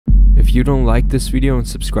If you don't like this video and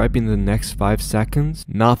subscribe in the next 5 seconds,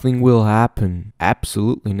 nothing will happen.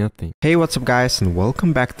 Absolutely nothing. Hey, what's up guys, and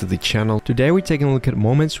welcome back to the channel. Today we're taking a look at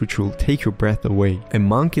moments which will take your breath away. A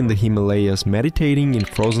monk in the Himalayas meditating in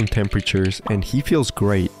frozen temperatures, and he feels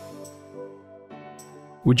great.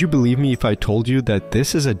 Would you believe me if I told you that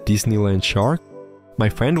this is a Disneyland shark? My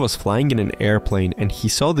friend was flying in an airplane and he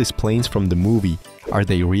saw these planes from the movie. Are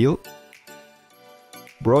they real?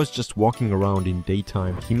 Bro's just walking around in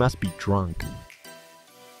daytime, he must be drunk.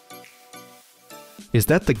 Is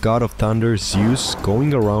that the god of thunder, Zeus,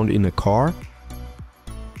 going around in a car?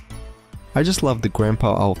 I just love the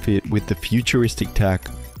grandpa outfit with the futuristic tech.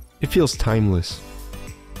 It feels timeless.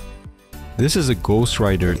 This is a Ghost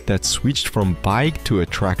Rider that switched from bike to a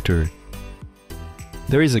tractor.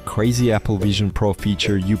 There is a crazy Apple Vision Pro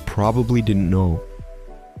feature you probably didn't know.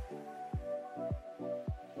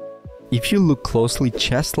 If you look closely,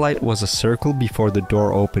 chest light was a circle before the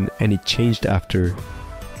door opened and it changed after.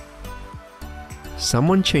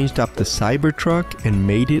 Someone changed up the Cybertruck and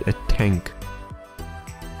made it a tank.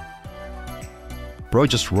 Bro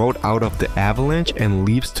just rode out of the avalanche and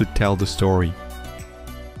leaves to tell the story.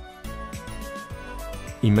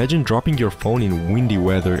 Imagine dropping your phone in windy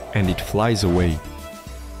weather and it flies away.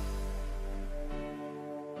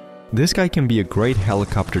 This guy can be a great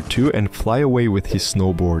helicopter too and fly away with his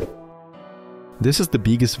snowboard. This is the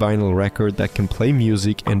biggest vinyl record that can play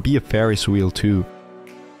music and be a Ferris wheel too.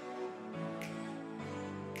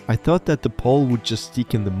 I thought that the pole would just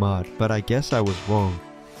stick in the mud, but I guess I was wrong.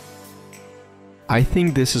 I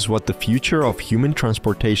think this is what the future of human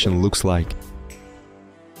transportation looks like.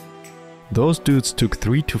 Those dudes took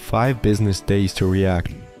 3 to 5 business days to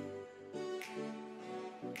react.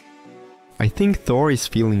 I think Thor is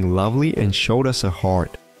feeling lovely and showed us a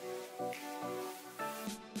heart.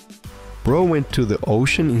 Bro went to the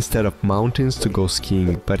ocean instead of mountains to go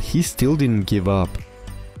skiing, but he still didn't give up.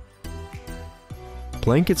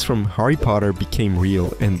 Blankets from Harry Potter became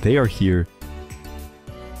real and they are here.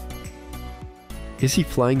 Is he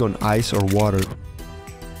flying on ice or water?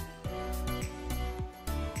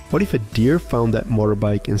 What if a deer found that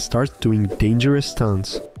motorbike and starts doing dangerous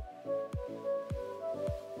stunts?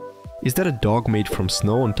 Is that a dog made from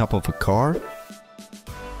snow on top of a car?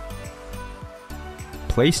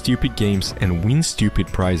 Play stupid games and win stupid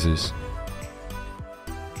prizes.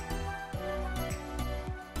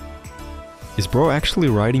 Is bro actually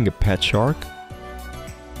riding a pet shark?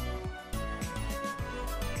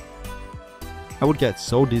 I would get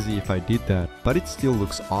so dizzy if I did that, but it still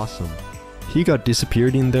looks awesome. He got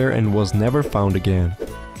disappeared in there and was never found again.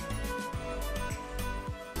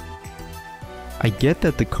 I get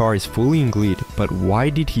that the car is fully engleed, but why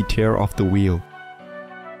did he tear off the wheel?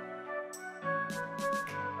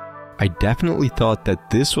 I definitely thought that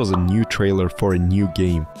this was a new trailer for a new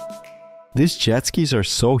game. These jet skis are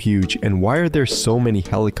so huge, and why are there so many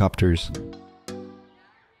helicopters?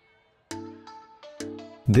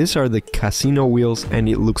 These are the casino wheels and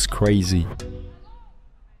it looks crazy.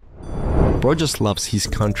 Bro just loves his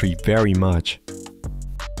country very much.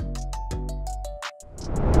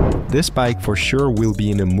 This bike for sure will be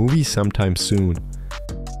in a movie sometime soon.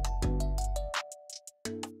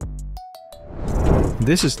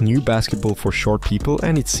 This is new basketball for short people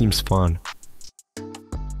and it seems fun.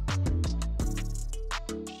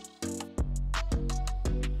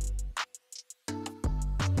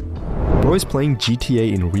 Bro is playing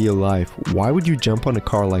GTA in real life. Why would you jump on a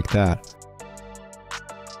car like that?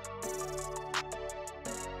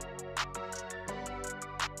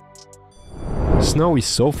 Snow is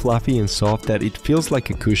so fluffy and soft that it feels like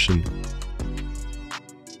a cushion.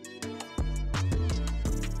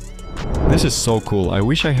 This is so cool. I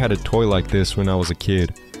wish I had a toy like this when I was a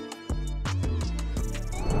kid.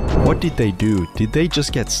 What did they do? Did they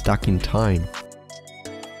just get stuck in time?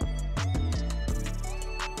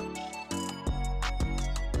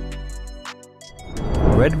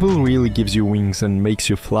 Red Bull really gives you wings and makes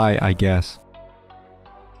you fly, I guess.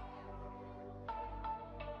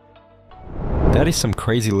 That is some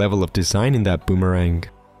crazy level of design in that boomerang.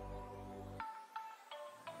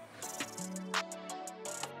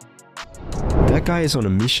 That guy is on a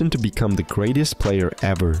mission to become the greatest player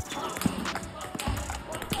ever.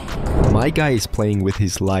 My guy is playing with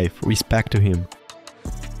his life, respect to him.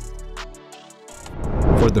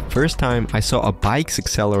 For the first time I saw a bike's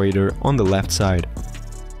accelerator on the left side.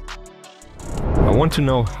 I want to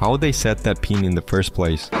know how they set that pin in the first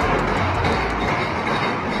place.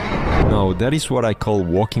 No, that is what I call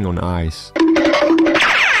walking on ice.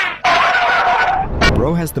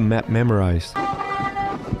 Bro has the map memorized.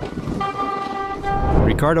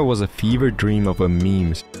 Ricardo was a fever dream of a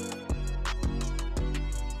memes.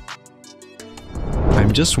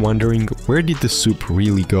 I'm just wondering, where did the soup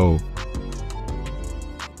really go?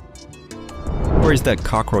 Where is that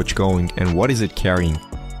cockroach going and what is it carrying?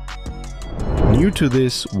 New to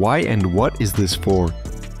this, why and what is this for?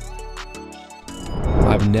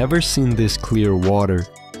 I've never seen this clear water.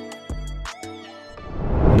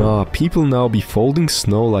 Nah, people now be folding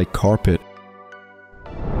snow like carpet.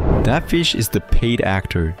 That fish is the paid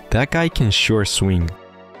actor. That guy can sure swing.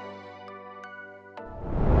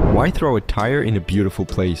 Why throw a tire in a beautiful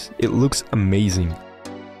place? It looks amazing.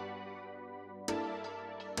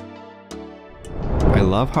 I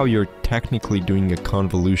love how you're technically doing a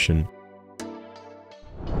convolution.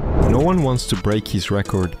 No one wants to break his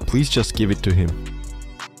record, please just give it to him.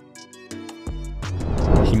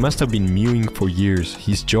 He must have been mewing for years,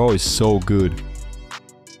 his jaw is so good.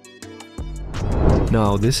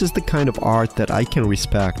 Now, this is the kind of art that I can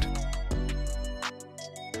respect.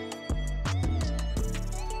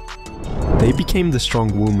 They became the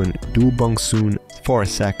strong woman, Do Bong Soon, for a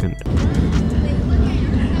second.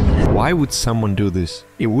 Why would someone do this?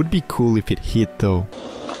 It would be cool if it hit though.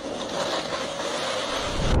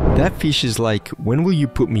 That fish is like, when will you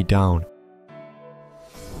put me down?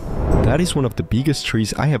 That is one of the biggest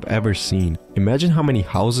trees I have ever seen. Imagine how many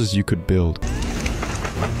houses you could build.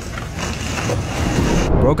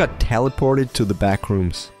 Bro got teleported to the back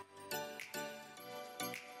rooms.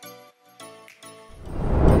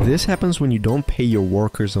 This happens when you don't pay your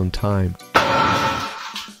workers on time.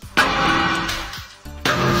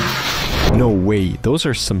 No way, those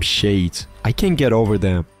are some shades. I can't get over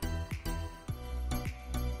them.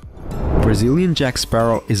 Brazilian Jack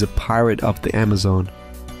Sparrow is a pirate of the Amazon.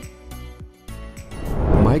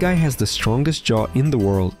 My guy has the strongest jaw in the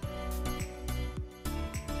world.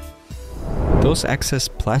 Those excess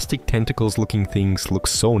plastic tentacles looking things look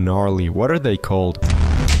so gnarly. What are they called?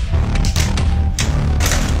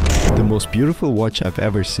 The most beautiful watch I've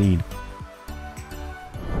ever seen.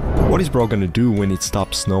 What is bro gonna do when it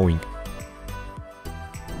stops snowing?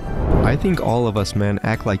 I think all of us men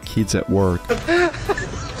act like kids at work.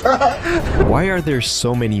 Why are there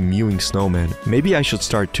so many mewing snowmen? Maybe I should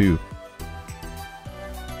start too.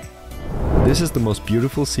 This is the most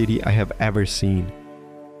beautiful city I have ever seen.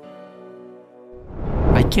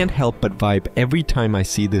 I can't help but vibe every time I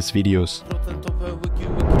see these videos.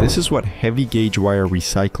 This is what heavy gauge wire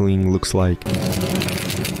recycling looks like.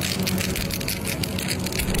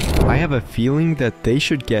 I have a feeling that they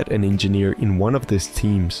should get an engineer in one of these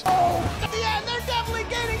teams. Yeah, they're definitely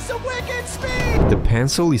gaining some wicked speed! The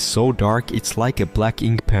pencil is so dark, it's like a black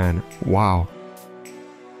ink pen. Wow.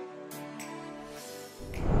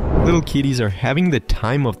 Little kitties are having the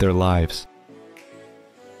time of their lives.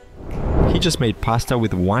 He just made pasta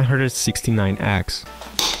with 169 eggs.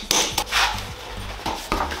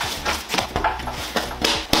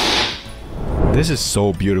 This is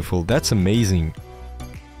so beautiful, that's amazing.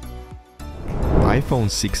 iPhone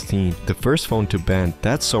 16, the first phone to ban,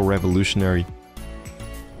 that's so revolutionary.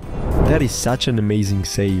 That is such an amazing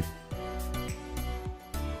save.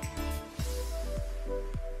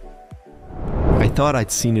 I thought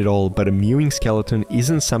I'd seen it all, but a mewing skeleton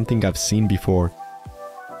isn't something I've seen before.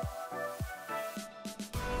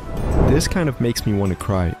 This kind of makes me want to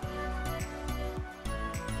cry.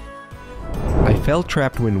 I felt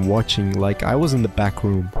trapped when watching, like I was in the back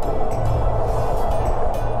room.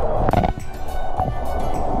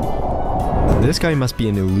 This guy must be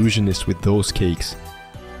an illusionist with those cakes.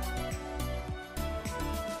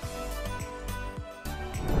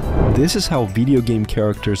 This is how video game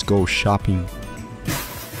characters go shopping.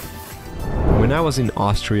 When I was in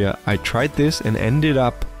Austria, I tried this and ended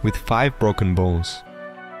up with 5 broken bones.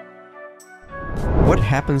 What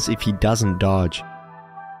happens if he doesn't dodge?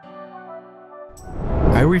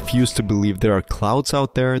 I refuse to believe there are clouds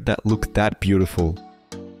out there that look that beautiful.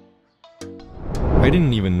 I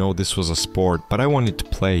didn't even know this was a sport, but I wanted to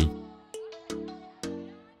play.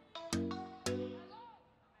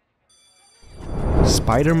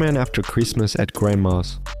 Spider-Man after Christmas at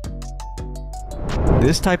Grandma's.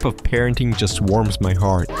 This type of parenting just warms my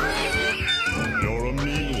heart. You're a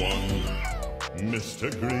mean one,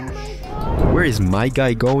 Mr. Grinch. Where is my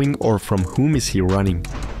guy going, or from whom is he running?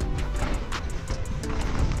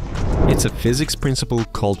 It's a physics principle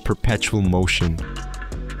called perpetual motion.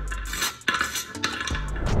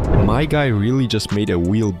 My guy really just made a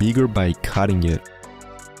wheel bigger by cutting it.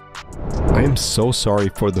 I am so sorry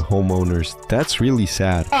for the homeowners, that's really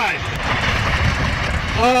sad.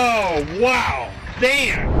 Oh, wow!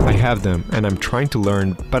 Damn! I have them and I'm trying to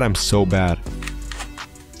learn, but I'm so bad.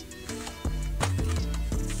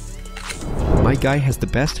 My guy has the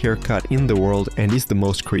best haircut in the world and is the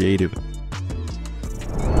most creative.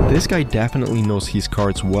 This guy definitely knows his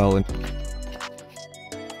cards well and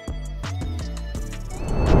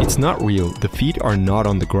it's not real, the feet are not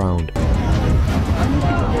on the ground.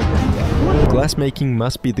 Glassmaking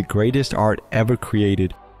must be the greatest art ever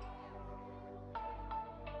created.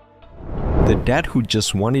 The dad who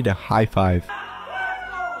just wanted a high five.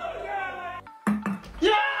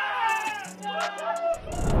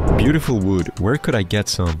 Beautiful wood, where could I get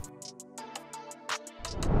some?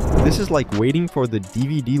 This is like waiting for the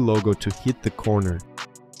DVD logo to hit the corner.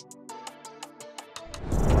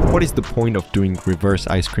 What is the point of doing reverse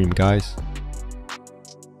ice cream, guys?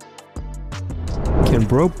 Can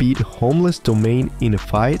bro beat homeless domain in a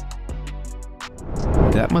fight?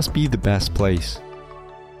 That must be the best place.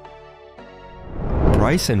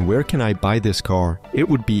 Price and where can I buy this car? It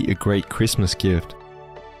would be a great Christmas gift.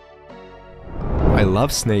 I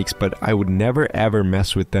love snakes, but I would never ever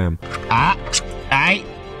mess with them.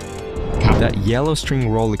 That yellow string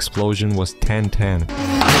roll explosion was 10-10.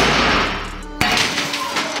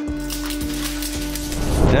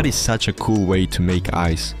 That is such a cool way to make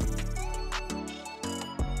ice.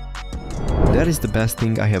 That is the best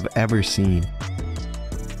thing I have ever seen.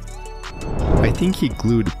 I think he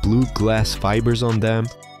glued blue glass fibers on them.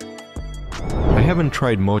 I haven't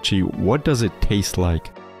tried mochi, what does it taste like?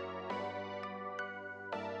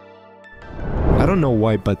 I don't know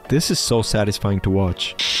why, but this is so satisfying to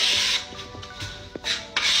watch.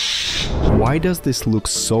 Why does this look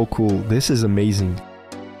so cool? This is amazing.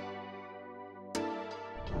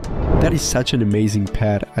 That is such an amazing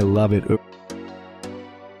pet, I love it.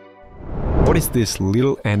 What is this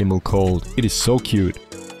little animal called? It is so cute.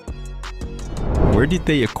 Where did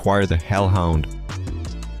they acquire the hellhound?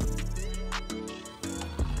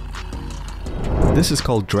 This is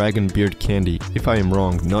called dragon beard candy, if I am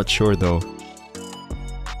wrong, not sure though.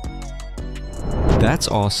 That's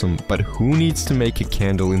awesome, but who needs to make a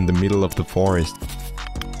candle in the middle of the forest?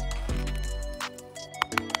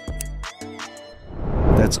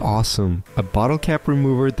 That's awesome. A bottle cap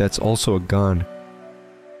remover that's also a gun.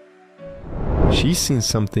 She's seen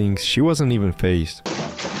some things she wasn't even phased.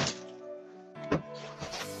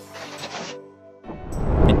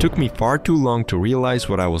 It took me far too long to realize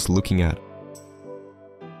what I was looking at.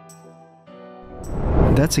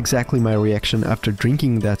 That's exactly my reaction after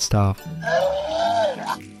drinking that stuff.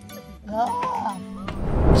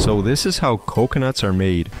 So this is how coconuts are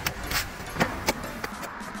made.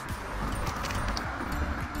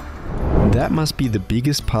 That must be the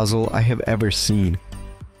biggest puzzle I have ever seen.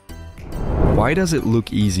 Why does it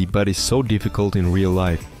look easy but is so difficult in real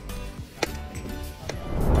life?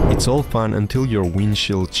 It's all fun until your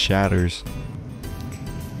windshield shatters.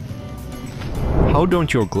 How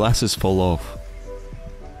don't your glasses fall off?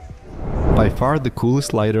 By far the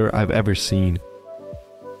coolest lighter I've ever seen.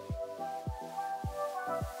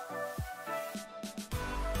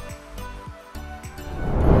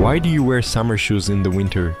 Why do you wear summer shoes in the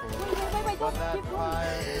winter?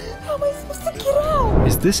 How am I supposed to get out?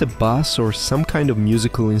 Is this a bass or some kind of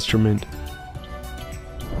musical instrument?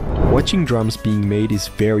 Watching drums being made is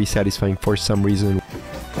very satisfying for some reason.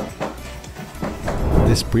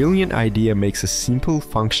 This brilliant idea makes a simple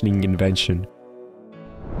functioning invention.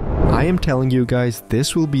 I am telling you guys,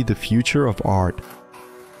 this will be the future of art.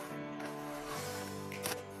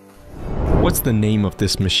 What's the name of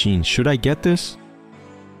this machine? Should I get this?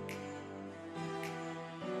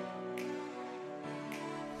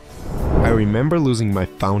 I remember losing my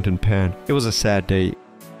fountain pen. It was a sad day.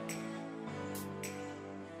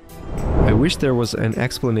 I wish there was an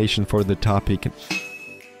explanation for the topic.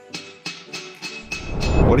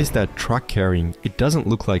 What is that truck carrying? It doesn't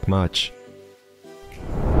look like much.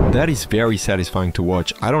 That is very satisfying to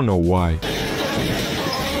watch. I don't know why.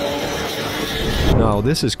 Now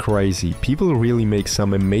this is crazy. People really make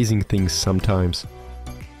some amazing things sometimes.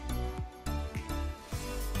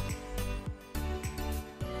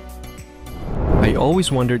 I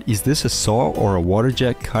always wondered, is this a saw or a water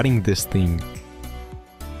jet cutting this thing?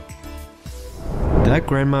 That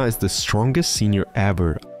grandma is the strongest senior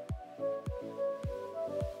ever.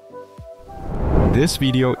 This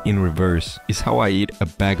video in reverse is how I eat a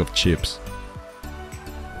bag of chips.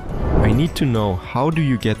 I need to know, how do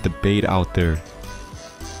you get the bait out there?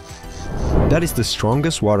 That is the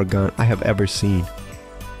strongest water gun I have ever seen.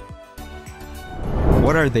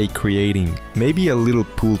 What are they creating? Maybe a little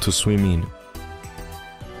pool to swim in.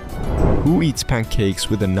 Who eats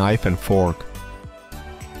pancakes with a knife and fork?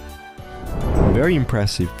 Very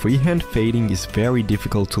impressive. Freehand fading is very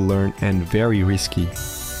difficult to learn and very risky.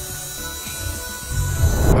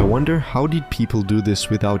 I wonder, how did people do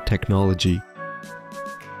this without technology?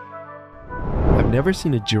 I've never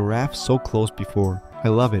seen a giraffe so close before. I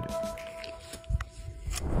love it.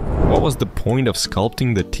 What was the point of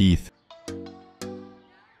sculpting the teeth?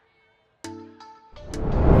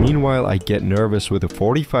 Meanwhile, I get nervous with a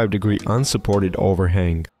 45-degree unsupported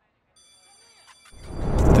overhang.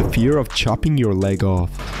 The fear of chopping your leg off.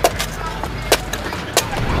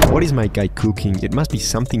 What is my guy cooking? It must be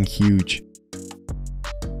something huge.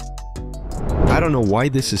 I don't know why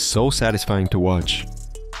this is so satisfying to watch.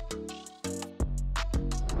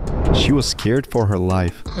 She was scared for her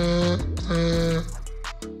life.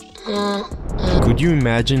 Could you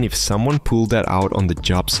imagine if someone pulled that out on the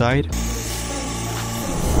job site?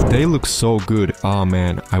 They look so good. Oh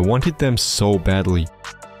man, I wanted them so badly.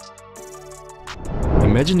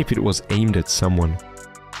 Imagine if it was aimed at someone.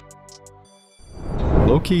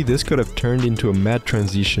 Low-key, this could have turned into a mad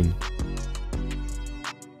transition.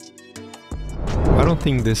 I don't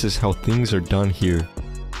think this is how things are done here.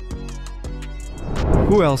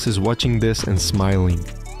 Who else is watching this and smiling?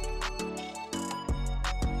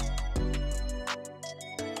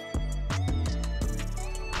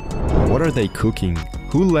 What are they cooking?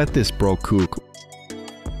 Who let this bro cook?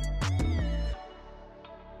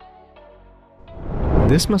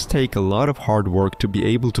 This must take a lot of hard work to be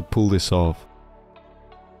able to pull this off.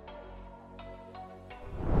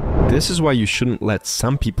 This is why you shouldn't let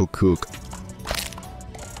some people cook.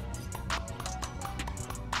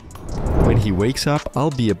 When he wakes up,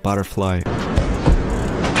 I'll be a butterfly.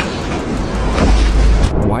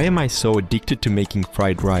 Why am I so addicted to making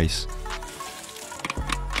fried rice?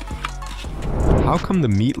 How come the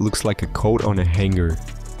meat looks like a coat on a hanger?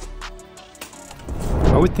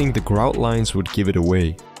 I would think the grout lines would give it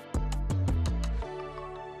away.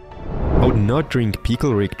 I would not drink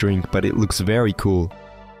pickle Rick drink, but it looks very cool.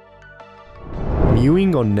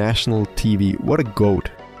 Mewing on national TV, what a goat.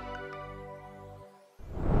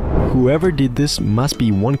 Whoever did this must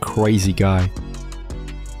be one crazy guy.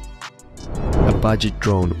 A budget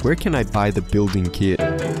drone, where can I buy the building kit?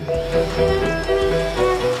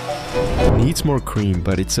 Needs more cream,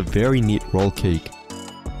 but it's a very neat roll cake.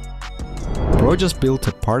 Bro just built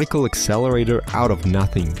a particle accelerator out of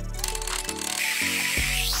nothing.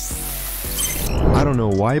 I don't know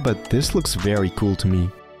why, but this looks very cool to me.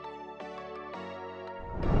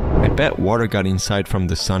 I bet water got inside from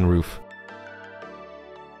the sunroof.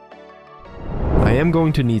 I am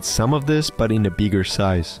going to need some of this, but in a bigger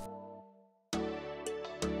size.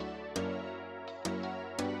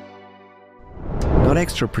 Not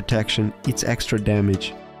extra protection, it's extra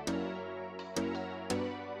damage.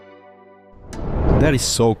 That is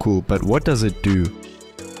so cool, but what does it do?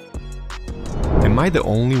 Am I the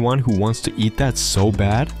only one who wants to eat that so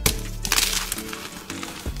bad?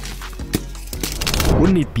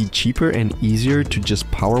 Wouldn't it be cheaper and easier to just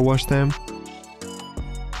power wash them?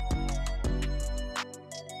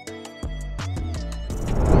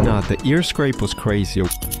 Nah, the ear scrape was crazy.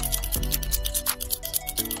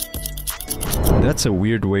 That's a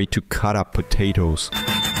weird way to cut up potatoes.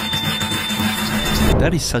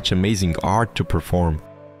 That is such amazing art to perform.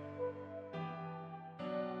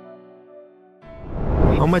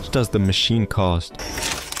 How much does the machine cost?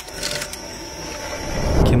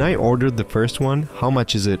 Can I order the first one? How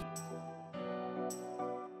much is it?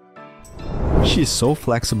 She is so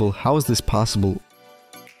flexible, how is this possible?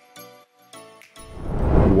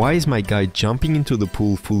 Why is my guy jumping into the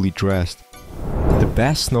pool fully dressed? The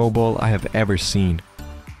best snowball I have ever seen.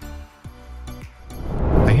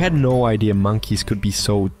 I had no idea monkeys could be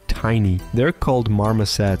so tiny. They're called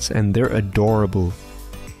marmosets and they're adorable.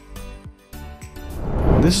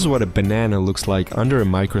 This is what a banana looks like under a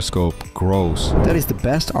microscope. Gross. That is the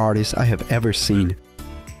best artist I have ever seen.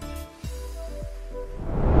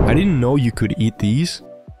 I didn't know you could eat these.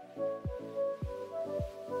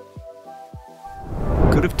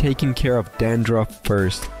 Could have taken care of dandruff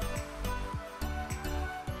first.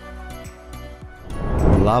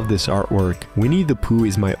 Love this artwork. Winnie the Pooh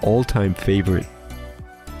is my all-time favorite.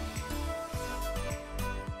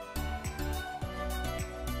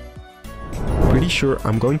 Pretty sure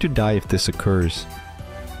I'm going to die if this occurs.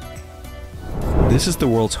 This is the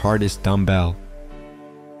world's hardest dumbbell.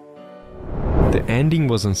 The ending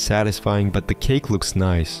was unsatisfying, but the cake looks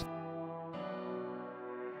nice.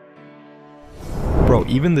 Bro,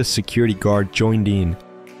 even the security guard joined in.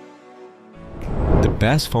 The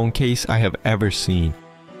best phone case I have ever seen.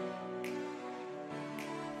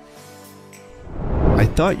 I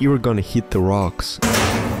thought you were gonna hit the rocks.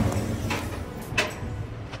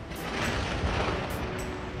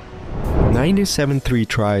 "97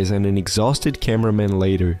 tries and an exhausted cameraman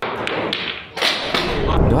later."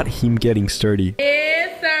 Not him getting sturdy.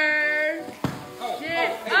 Yes, sir.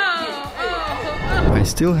 Shit. Oh. I I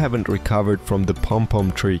still haven't recovered from the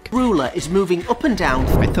pom-pom trick. Ruler is moving up and down.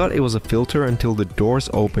 I thought it was a filter until the doors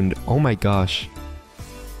opened. Oh my gosh.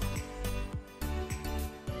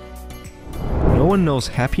 No one knows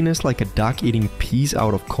happiness like a duck eating peas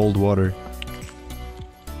out of cold water.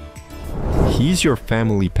 He's your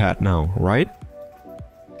family pet now, right?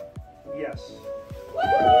 Yes.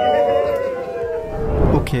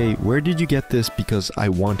 Okay, where did you get this? Because I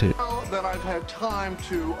want it. Now that I've had time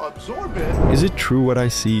to absorb it. Is it true what I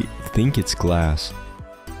see? Think it's glass.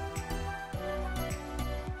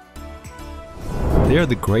 They are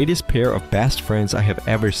the greatest pair of best friends I have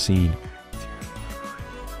ever seen.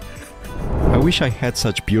 I wish I had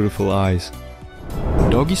such beautiful eyes.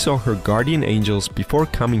 Doggy saw her guardian angels before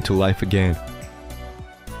coming to life again.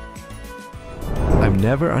 I've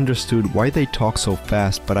never understood why they talk so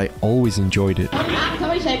fast, but I always enjoyed it.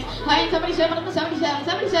 76, 77, 77,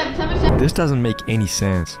 77, 77. This doesn't make any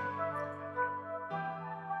sense.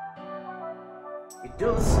 It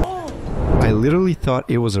does. I literally thought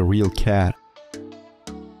it was a real cat.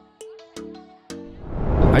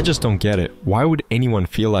 I just don't get it. Why would anyone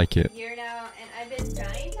feel like it? Here now, and I've been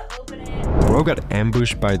trying to open it. Bro got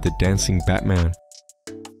ambushed by the dancing Batman.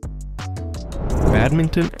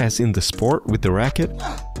 Badminton as in the sport with the racket?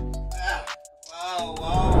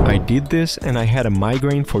 I did this and I had a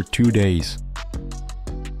migraine for 2 days.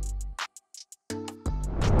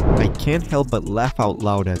 I can't help but laugh out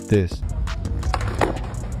loud at this.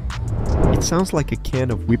 It sounds like a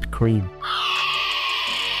can of whipped cream.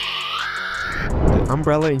 The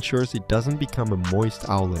umbrella ensures it doesn't become a moist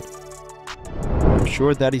owlet. I'm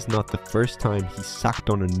sure that is not the first time he sucked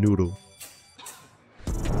on a noodle.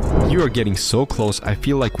 You are getting so close, I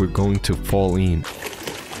feel like we're going to fall in.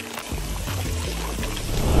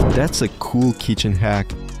 That's a cool kitchen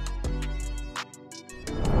hack.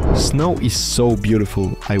 Snow is so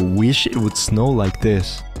beautiful. I wish it would snow like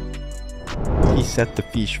this. He set the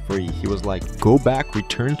fish free. He was like, go back,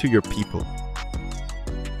 return to your people.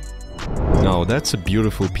 Now that's a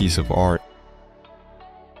beautiful piece of art.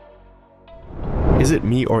 Is it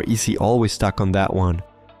me or is he always stuck on that one?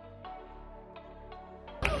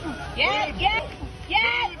 Yes, yes,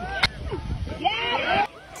 yes, yes.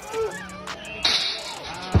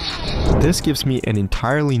 This gives me an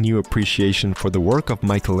entirely new appreciation for the work of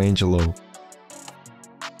Michelangelo.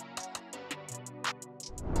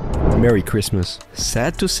 Merry Christmas.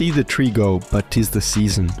 Sad to see the tree go, but 'tis the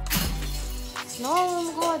season. С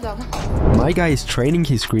Новым годом! My guy is training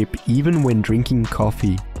his grip even when drinking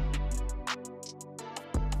coffee.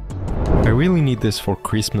 I really need this for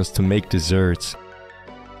Christmas to make desserts.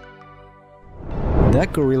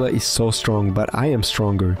 That gorilla is so strong, but I am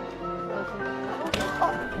stronger.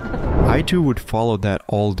 I too would follow that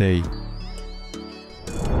all day.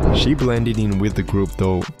 She blended in with the group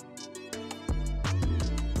though.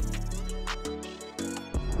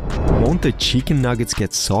 Won't the chicken nuggets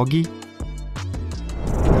get soggy?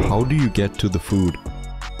 How do you get to the food?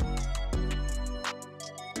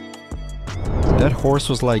 That horse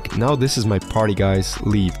was like, now this is my party guys,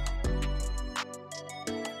 leave.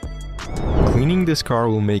 Cleaning this car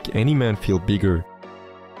will make any man feel bigger.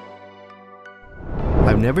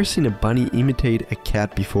 I've never seen a bunny imitate a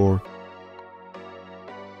cat before.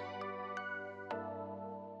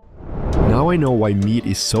 Now I know why meat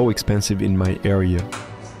is so expensive in my area.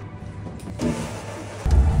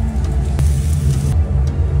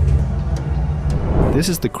 This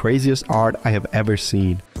is the craziest art I have ever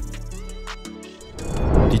seen.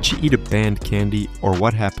 Did she eat a banned candy or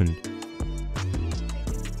what happened?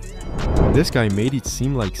 This guy made it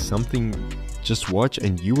seem like something. Just watch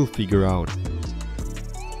and you will figure out.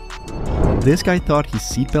 This guy thought his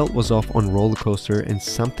seatbelt was off on roller coaster and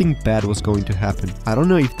something bad was going to happen. I don't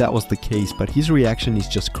know if that was the case, but his reaction is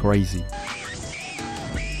just crazy.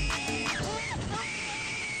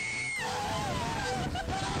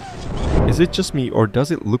 Is it just me or does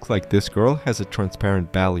it look like this girl has a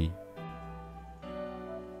transparent belly?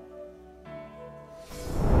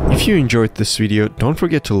 If you enjoyed this video, don't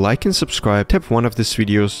forget to like and subscribe, tap one of these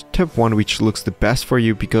videos, tap one which looks the best for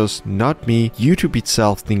you because not me, YouTube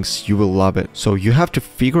itself thinks you will love it. So you have to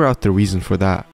figure out the reason for that.